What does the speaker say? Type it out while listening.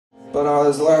But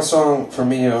this last song for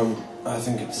me, I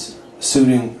think it's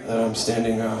suiting that I'm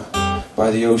standing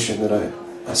by the ocean, that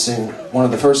I sing one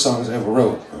of the first songs I ever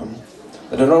wrote,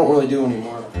 that I don't really do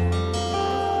anymore.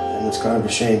 And it's kind of a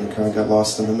shame, it kind of got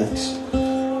lost in the mix.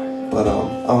 But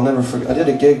I'll never forget, I did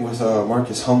a gig with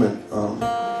Marcus Hummon,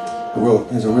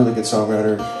 he's a really good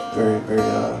songwriter,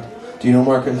 do you know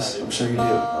Marcus? I'm sure you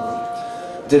do.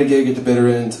 Did a gig at the Bitter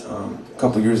End a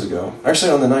couple years ago.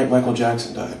 Actually on the night Michael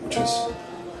Jackson died, which was,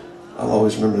 I'll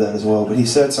always remember that as well. But he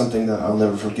said something that I'll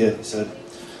never forget. He said,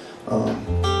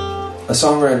 a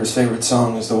songwriter's favorite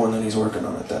song is the one that he's working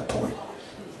on at that point.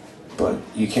 But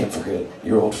you can't forget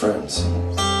your old friends.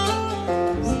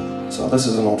 So this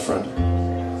is an old friend.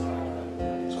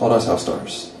 It's called Us House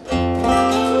Stars.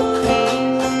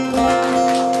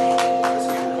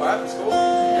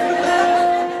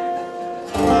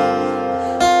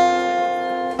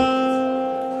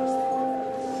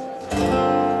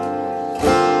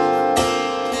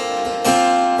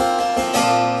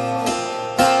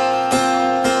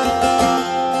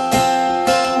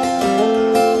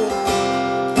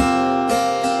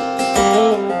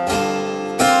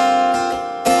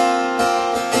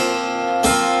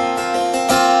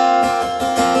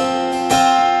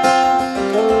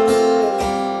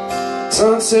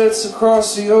 Sunsets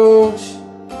across the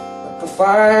ocean, like a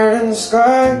fire in the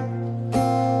sky.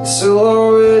 The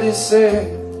silhouette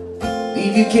said,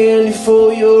 leave your candy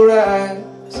for your eyes.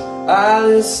 I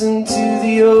listen to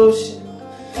the ocean,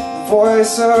 the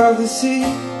voice of the sea,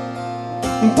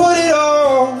 and put it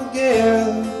all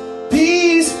together,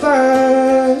 piece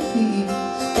by piece.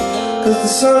 Cause the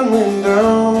sun went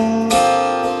down,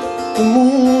 the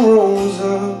moon rose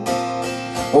up,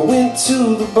 I went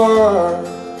to the bar,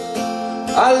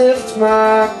 I left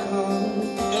my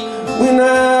cup. When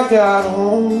I got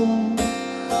home,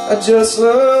 I just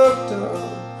looked up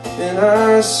and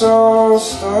I saw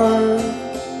stars.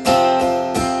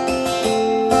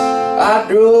 I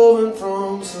drove in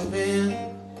from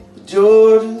Savannah, the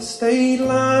Georgia state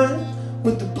line,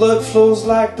 with the blood flows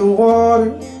like the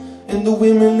water, and the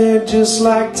women they're just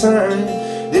like time.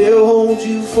 They'll hold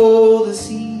you for the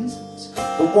seasons,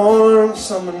 the warm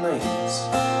summer nights.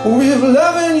 If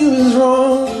loving you is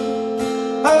wrong,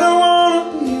 I don't wanna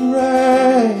be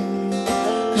right.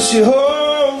 Cause she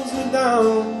holds me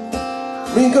down,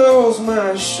 wrinkles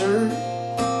my shirt,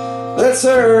 lets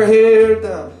her hair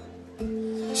down,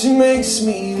 she makes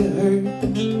me hurt.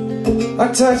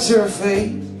 I touch her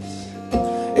face,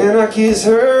 and I kiss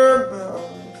her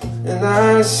mouth, and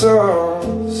I saw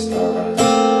stars.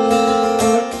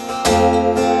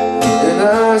 And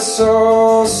I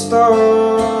saw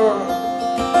stars.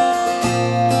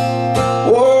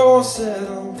 Said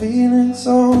I'm feeling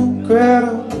so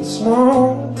incredibly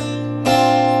small,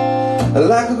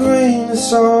 like a grain of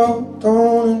salt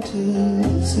thrown into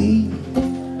the sea.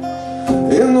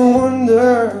 And the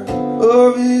wonder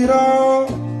of it all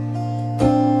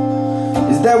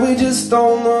is that we just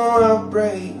don't know how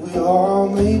brave we all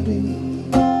may be.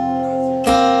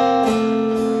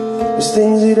 There's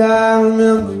things that I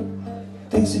remember,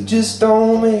 things that just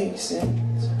don't make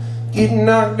sense. Getting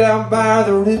knocked out by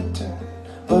the rip tide,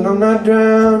 but I'm not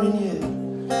drowning yet.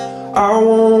 I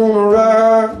wanna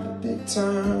rock the big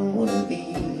time one of these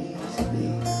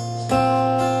days.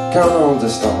 Count on the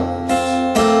stars.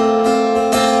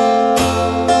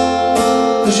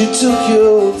 Cause you took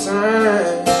your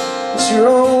time, it's your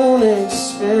own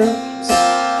expense.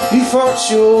 You fought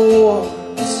your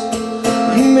wars,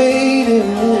 you made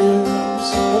amends.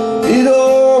 It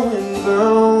all went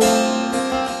down,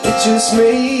 it just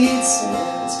made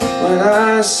sense when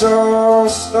I saw